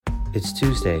It's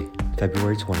Tuesday,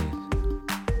 February 20th.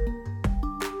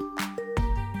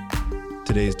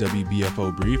 Today's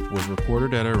WBFO brief was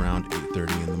recorded at around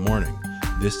 8:30 in the morning.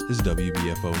 This is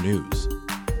WBFO News.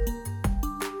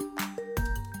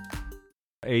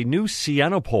 A new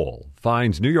Siena poll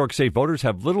finds New York State voters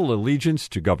have little allegiance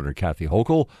to Governor Kathy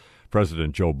Hochul,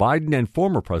 President Joe Biden, and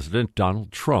former President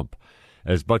Donald Trump.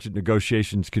 As budget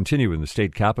negotiations continue in the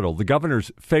state capitol, the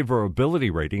governor's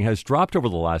favorability rating has dropped over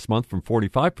the last month from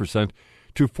 45%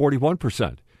 to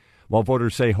 41%. While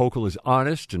voters say Hochul is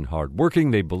honest and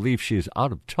hardworking, they believe she is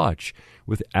out of touch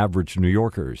with average New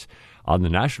Yorkers. On the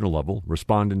national level,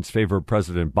 respondents favor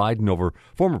President Biden over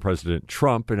former President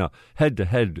Trump in a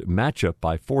head-to-head matchup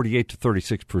by 48 to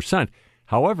 36%.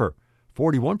 However,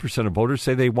 41% of voters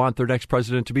say they want their next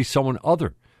president to be someone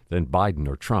other than Biden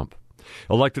or Trump.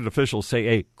 Elected officials say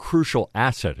a crucial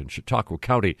asset in Chautauqua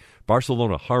County,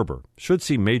 Barcelona Harbor, should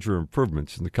see major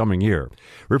improvements in the coming year.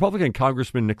 Republican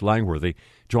Congressman Nick Langworthy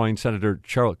joined Senator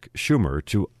Chuck Schumer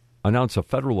to announce a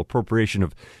federal appropriation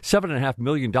of $7.5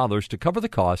 million to cover the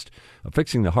cost of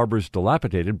fixing the harbor's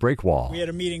dilapidated break wall. We had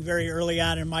a meeting very early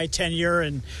on in my tenure,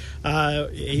 and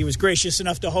he was gracious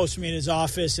enough to host me in his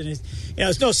office. And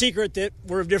it's no secret that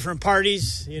we're of different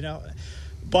parties,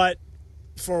 but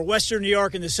for Western New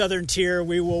York and the Southern Tier,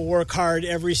 we will work hard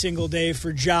every single day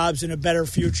for jobs and a better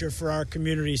future for our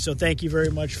community. So thank you very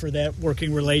much for that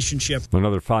working relationship.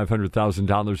 Another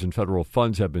 $500,000 in federal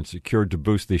funds have been secured to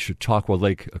boost the Chautauqua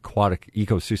Lake Aquatic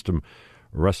Ecosystem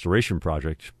Restoration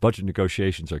Project. Budget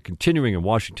negotiations are continuing in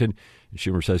Washington, and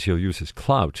Schumer says he'll use his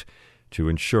clout to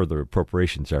ensure the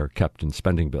appropriations are kept in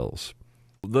spending bills.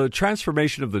 The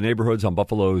transformation of the neighborhoods on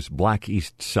Buffalo's Black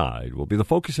East Side will be the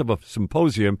focus of a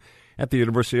symposium at the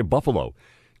University of Buffalo.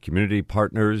 Community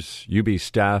partners, UB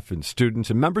staff, and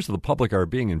students and members of the public are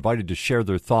being invited to share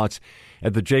their thoughts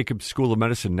at the Jacobs School of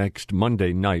Medicine next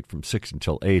Monday night from 6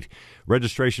 until 8.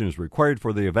 Registration is required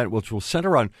for the event, which will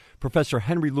center on Professor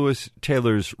Henry Louis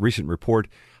Taylor's recent report,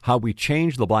 How We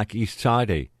Change the Black East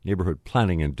Side, a Neighborhood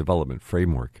Planning and Development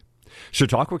Framework.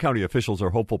 Chautauqua County officials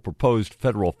are hopeful proposed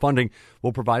federal funding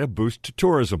will provide a boost to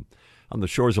tourism. On the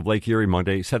shores of Lake Erie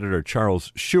Monday, Senator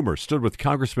Charles Schumer stood with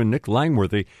Congressman Nick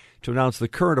Langworthy to announce the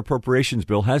current appropriations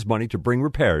bill has money to bring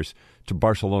repairs to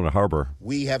Barcelona Harbor.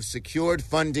 We have secured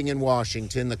funding in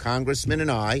Washington, the congressman and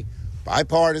I,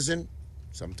 bipartisan.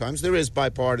 Sometimes there is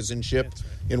bipartisanship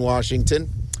in Washington.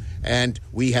 And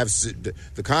we have,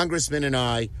 the congressman and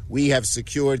I, we have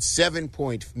secured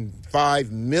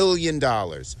 $7.5 million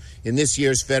in this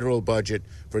year's federal budget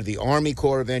for the Army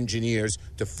Corps of Engineers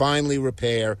to finally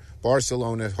repair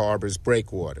Barcelona Harbor's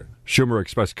breakwater. Schumer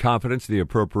expressed confidence the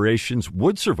appropriations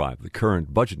would survive the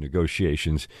current budget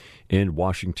negotiations in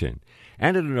Washington.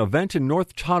 And at an event in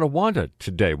North Tonawanda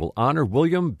today will honor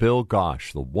William Bill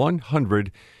Gosch, the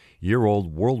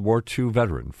 100-year-old World War II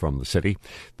veteran from the city.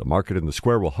 The market in the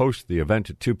square will host the event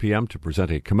at 2 p.m. to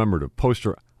present a commemorative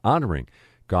poster honoring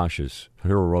Gosch's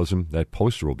heroism. That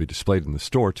poster will be displayed in the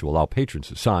store to allow patrons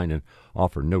to sign and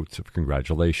offer notes of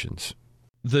congratulations.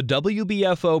 The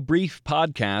WBFO Brief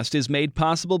podcast is made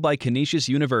possible by Canisius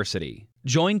University.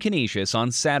 Join Canisius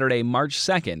on Saturday, March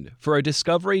 2nd for a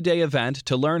Discovery Day event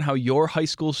to learn how your high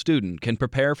school student can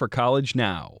prepare for college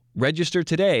now. Register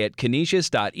today at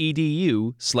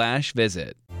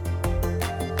canisius.edu/visit.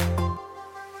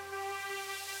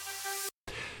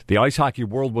 The ice hockey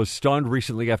world was stunned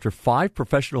recently after 5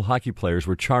 professional hockey players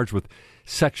were charged with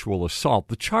sexual assault.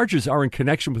 The charges are in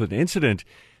connection with an incident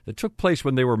that took place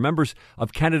when they were members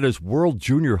of Canada's World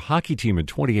Junior Hockey Team in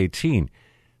 2018.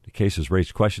 The case has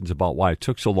raised questions about why it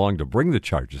took so long to bring the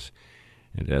charges.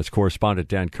 And as correspondent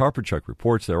Dan Karpachuk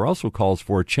reports, there are also calls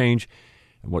for a change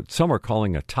in what some are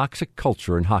calling a toxic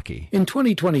culture in hockey. In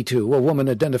 2022, a woman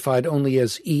identified only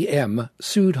as EM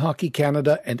sued Hockey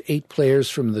Canada and 8 players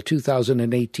from the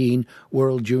 2018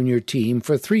 World Junior Team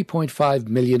for $3.5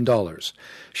 million.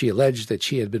 She alleged that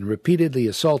she had been repeatedly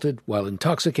assaulted while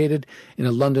intoxicated in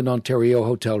a London, Ontario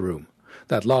hotel room.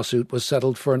 That lawsuit was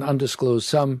settled for an undisclosed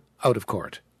sum out of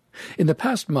court. In the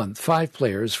past month, 5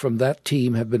 players from that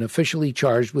team have been officially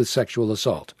charged with sexual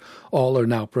assault. All are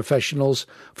now professionals,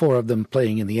 4 of them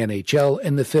playing in the NHL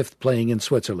and the 5th playing in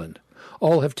Switzerland.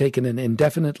 All have taken an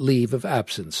indefinite leave of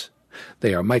absence.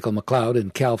 They are Michael McLeod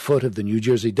and Cal Foote of the New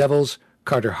Jersey Devils,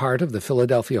 Carter Hart of the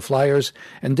Philadelphia Flyers,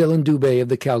 and Dylan Dubé of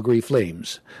the Calgary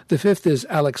Flames. The 5th is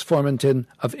Alex Formenton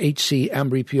of HC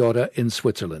Ambri-Piotta in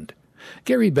Switzerland.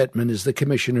 Gary Bettman is the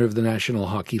commissioner of the National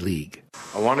Hockey League.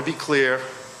 I want to be clear.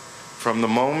 From the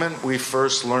moment we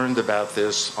first learned about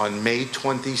this on May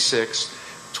 26,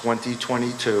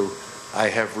 2022, I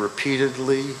have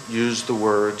repeatedly used the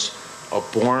words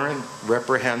abhorrent,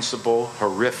 reprehensible,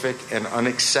 horrific, and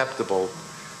unacceptable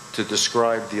to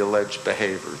describe the alleged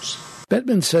behaviors.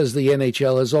 Bettman says the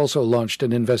NHL has also launched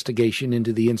an investigation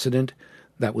into the incident.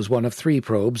 That was one of 3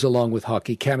 probes, along with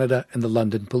Hockey Canada and the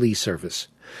London Police Service.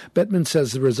 Bettman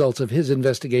says the results of his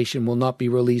investigation will not be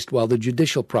released while the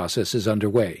judicial process is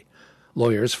underway.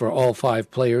 Lawyers for all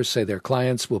 5 players say their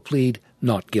clients will plead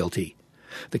not guilty.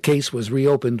 The case was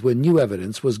reopened when new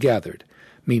evidence was gathered.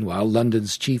 Meanwhile,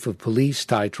 London's Chief of Police,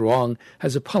 Tai Truong,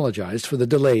 has apologized for the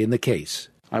delay in the case.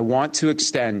 I want to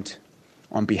extend,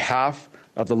 on behalf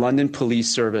of the London Police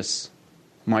Service,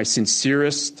 my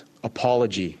sincerest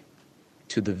apology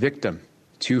to the victim,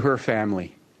 to her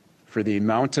family, for the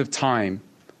amount of time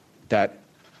that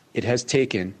it has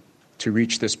taken to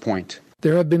reach this point.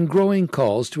 There have been growing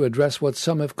calls to address what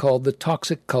some have called the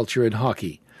toxic culture in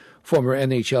hockey. Former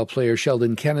NHL player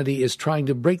Sheldon Kennedy is trying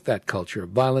to break that culture of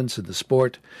violence in the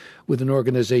sport with an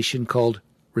organization called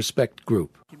Respect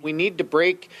Group. We need to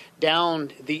break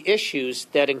down the issues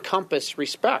that encompass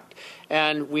respect,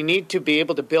 and we need to be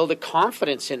able to build a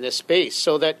confidence in this space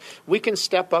so that we can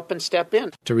step up and step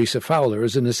in. Teresa Fowler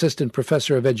is an assistant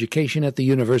professor of education at the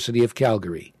University of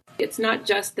Calgary. It's not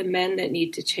just the men that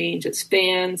need to change. It's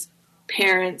fans,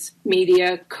 parents,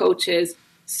 media, coaches,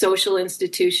 social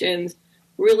institutions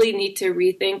really need to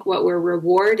rethink what we're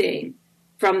rewarding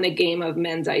from the game of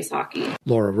men's ice hockey.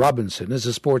 Laura Robinson is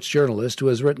a sports journalist who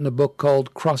has written a book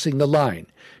called Crossing the Line.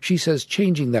 She says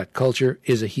changing that culture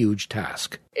is a huge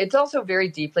task. It's also very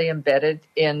deeply embedded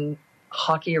in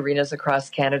hockey arenas across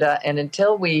Canada, and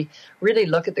until we really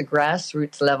look at the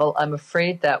grassroots level, I'm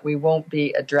afraid that we won't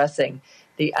be addressing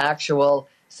the actual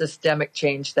systemic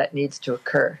change that needs to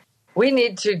occur. We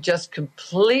need to just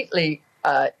completely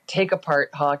take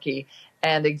apart hockey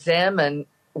and examine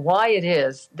why it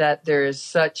is that there is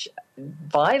such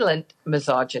violent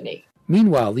misogyny.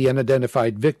 Meanwhile, the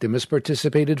unidentified victim has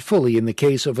participated fully in the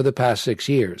case over the past 6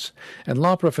 years, and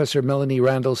law professor Melanie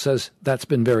Randall says that's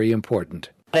been very important.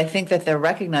 I think that they're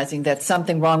recognizing that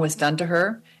something wrong was done to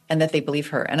her and that they believe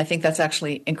her. And I think that's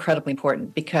actually incredibly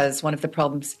important, because one of the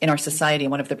problems in our society,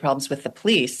 one of the problems with the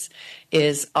police,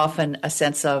 is often a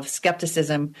sense of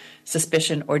skepticism,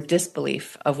 suspicion, or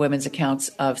disbelief of women's accounts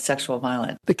of sexual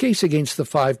violence. The case against the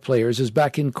 5 players is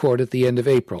back in court at the end of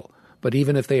April. But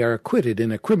even if they are acquitted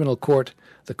in a criminal court,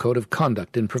 the code of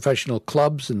conduct in professional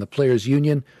clubs and the players'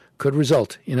 union could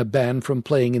result in a ban from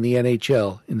playing in the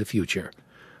NHL in the future.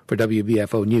 For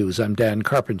WBFO News, I'm Dan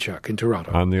Karpenchuk in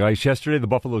Toronto. On the ice yesterday, the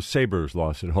Buffalo Sabres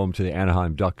lost at home to the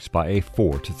Anaheim Ducks by a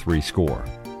 4-3 score.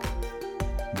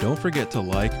 Don't forget to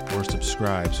like or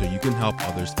subscribe so you can help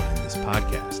others find this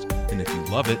podcast. And if you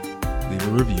love it, leave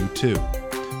a review too.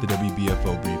 The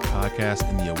WBFO Brief podcast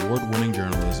and the award-winning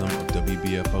journalism of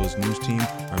WBFO's news team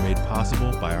are made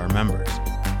possible by our members.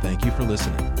 Thank you for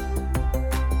listening.